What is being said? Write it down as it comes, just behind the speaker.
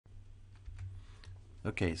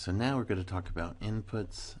Okay, so now we're going to talk about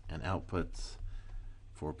inputs and outputs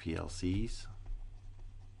for PLCs.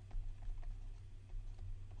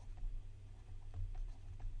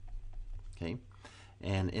 Okay,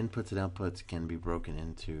 and inputs and outputs can be broken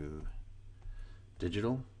into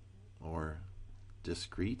digital or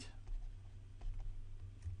discrete.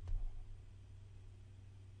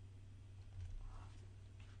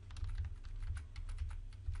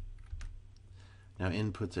 Now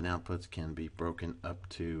inputs and outputs can be broken up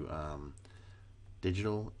to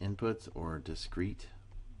digital inputs or discrete.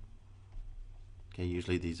 Okay,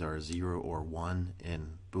 usually these are 0 or 1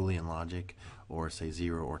 in Boolean logic, or say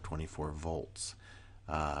 0 or 24 volts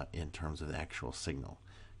in terms of the actual signal.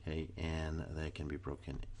 Okay, and they can be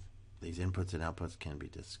broken. These inputs and outputs can be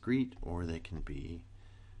discrete or they can be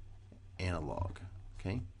analog.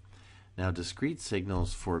 Okay. Now, discrete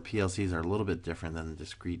signals for PLCs are a little bit different than the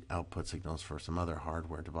discrete output signals for some other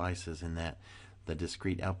hardware devices, in that the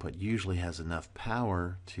discrete output usually has enough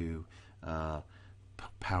power to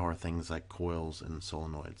power things like coils and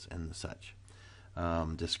solenoids and such.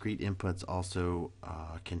 Discrete inputs also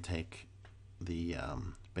can take the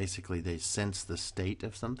basically they sense the state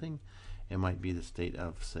of something. It might be the state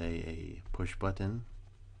of, say, a push button,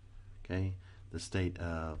 okay, the state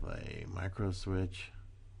of a micro switch,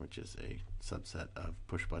 which is a subset of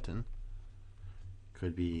push button.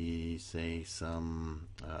 Could be, say, some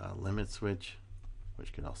limit switch,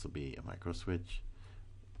 which could also be a micro switch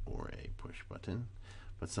or a push button.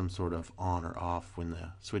 But some sort of on or off. When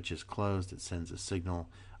the switch is closed, it sends a signal,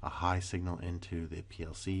 a high signal, into the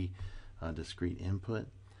PLC discrete input.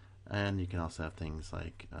 And you can also have things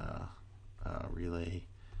like relay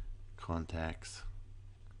contacts,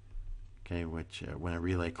 okay, which when a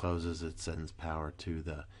relay closes, it sends power to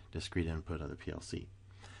the discrete input of the PLC.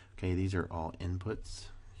 Okay, these are all inputs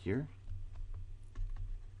here.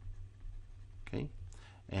 Okay,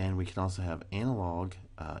 and we can also have analog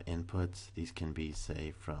inputs. These can be,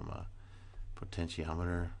 say, from a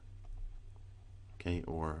potentiometer, okay,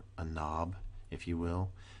 or a knob, if you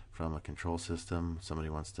will, from a control system. Somebody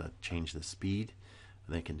wants to change the speed,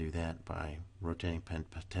 they can do that by rotating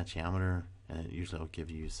potentiometer, and it usually will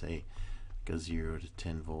give you, say, a 0 to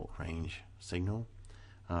 10 volt range signal.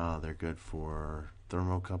 They're good for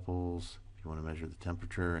thermocouples if you want to measure the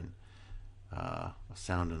temperature, and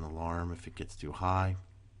sound an alarm if it gets too high.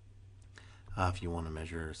 If you want to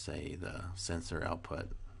measure, say, the sensor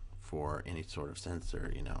output for any sort of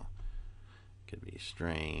sensor, could be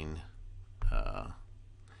strain,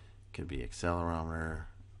 could be accelerometer,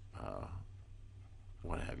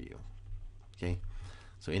 what have you. Okay,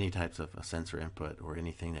 so any types of a sensor input or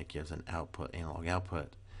anything that gives an output, analog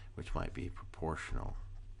output, which might be proportional,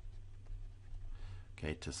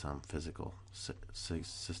 okay, to some physical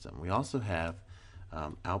system. We also have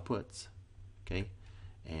outputs, okay,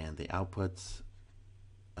 and the outputs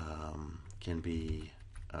can be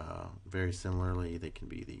very similarly, they can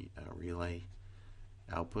be the relay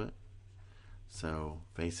output. So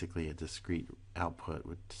basically a discrete output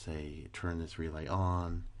would say turn this relay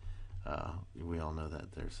on. We all know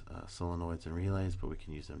that there's solenoids and relays, but we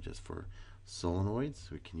can use them just for solenoids.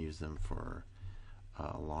 We can use them for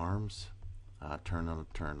alarms,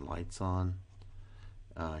 turn lights on,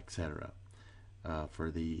 etc. For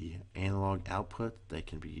the analog output, they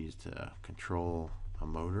can be used to control a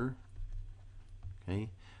motor. Okay,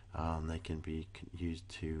 they can be used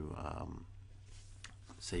to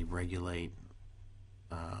say regulate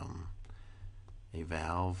a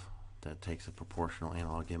valve that takes a proportional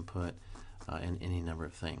analog input, and any number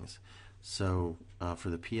of things. So for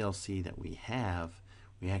the PLC that we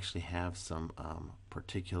actually have some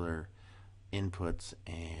particular inputs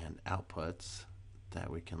and outputs that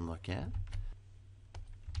we can look at.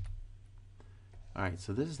 Alright,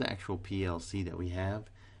 so this is the actual PLC that we have,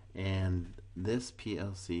 and this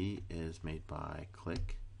PLC is made by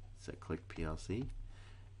Click. It's a Click PLC,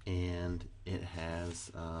 and it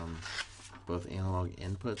has both analog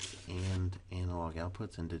inputs and analog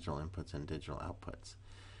outputs, and digital inputs and digital outputs.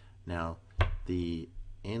 Now, the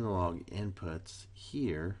analog inputs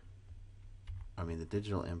here, the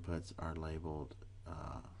digital inputs are labeled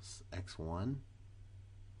X1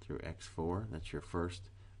 through X4. That's your first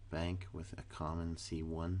bank with a common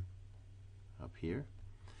C1 up here.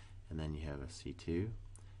 And then you have a C2, and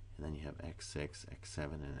then you have X6,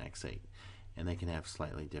 X7, and X8. And they can have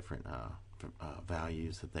slightly different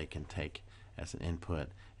values that they can take as an input,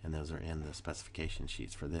 and those are in the specification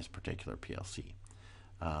sheets for this particular PLC.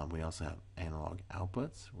 We also have analog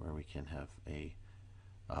outputs, where we can have a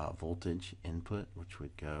voltage input, which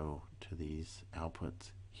would go to these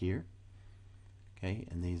outputs here. Okay,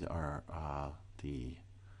 and these are the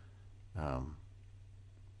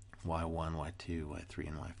Y1, Y2, Y3,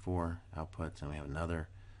 and Y4 outputs, and we have another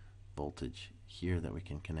voltage here that we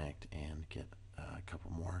can connect and get a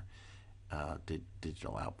couple more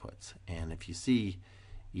digital outputs. And if you see,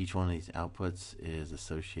 each one of these outputs is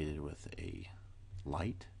associated with a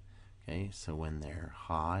light. Okay, so when they're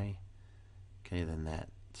high, okay, then that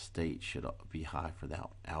state should be high for that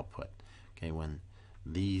output. Okay, when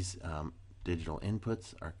these digital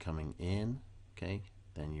inputs are coming in, okay,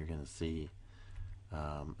 then you're going to see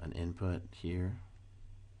an input here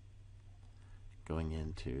going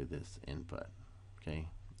into this input. Okay,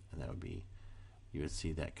 and that would be, you would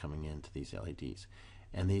see that coming into these LEDs.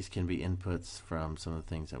 And these can be inputs from some of the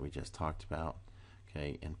things that we just talked about.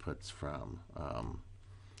 Okay, inputs from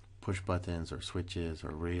push buttons or switches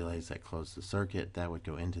or relays that close the circuit. That would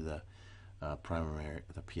go into the primary,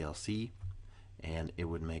 the PLC, and it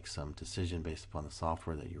would make some decision based upon the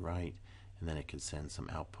software that you write, and then it could send some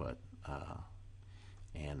output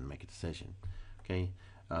and make a decision. Okay,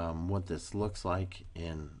 what this looks like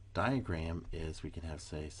in diagram is we can have,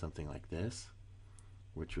 say, something like this,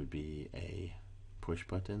 which would be a push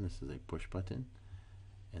button. This is a push button,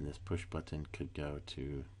 and this push button could go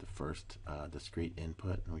to the first discrete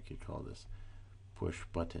input, and we could call this push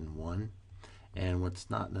button 1. And what's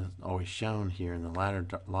not always shown here in the ladder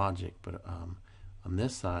logic, but on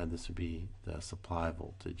this side, this would be the supply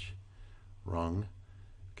voltage rung.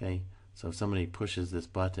 Okay, so if somebody pushes this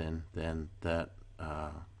button, then that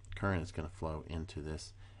current is going to flow into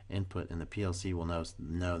this input, and the PLC will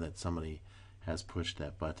know that somebody has pushed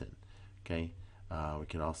that button. Okay, we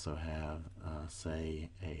could also have, say,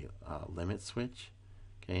 a limit switch.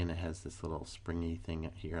 Okay, and it has this little springy thing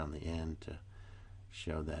here on the end to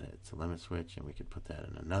show that it's a limit switch, and we could put that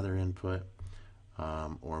in another input,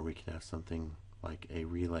 or we could have something like a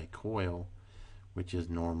relay coil, which is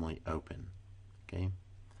normally open. Okay,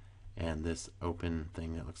 and this open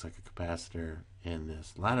thing that looks like a capacitor in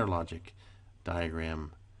this ladder logic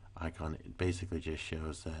diagram icon, it basically just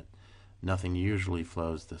shows that nothing usually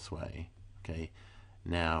flows this way. Okay,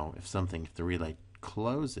 now if the relay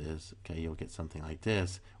closes, okay, you'll get something like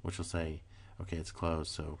this, which will say, okay, it's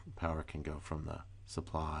closed, so power can go from the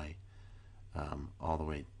supply all the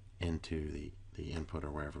way into the input or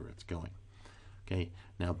wherever it's going. Okay,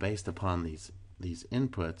 now based upon these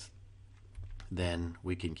inputs, then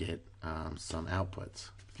we can get some outputs.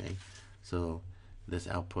 Okay, so this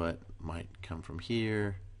output might come from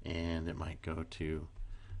here, and it might go to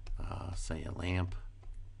say a lamp.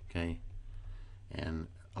 Okay, and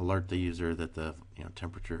alert the user that the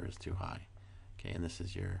temperature is too high. Okay, and this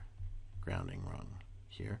is your grounding rung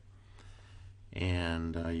here.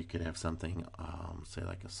 And you could have something, say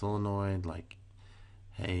like a solenoid, like,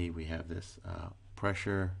 hey, we have this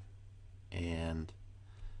pressure, and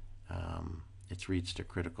it's reached a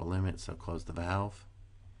critical limit, so close the valve.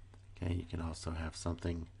 Okay, you can also have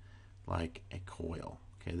something like a coil.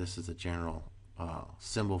 Okay, this is a general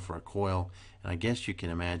symbol for a coil, and I guess you can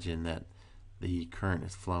imagine that the current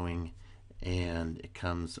is flowing, and it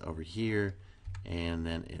comes over here, and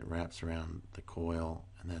then it wraps around the coil,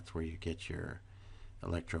 and that's where you get your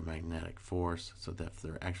electromagnetic force, so that if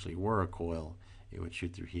there actually were a coil, it would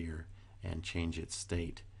shoot through here and change its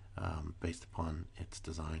state based upon its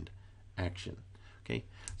designed action. Okay,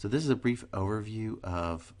 so this is a brief overview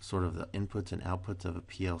of sort of the inputs and outputs of a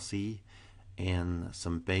PLC, and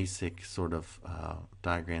some basic sort of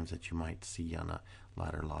diagrams that you might see on a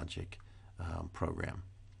ladder logic program.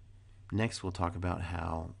 Next, we'll talk about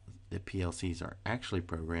how the PLCs are actually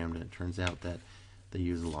programmed, and it turns out that they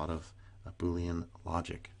use a lot of Boolean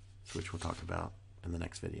logic, which we'll talk about in the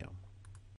next video.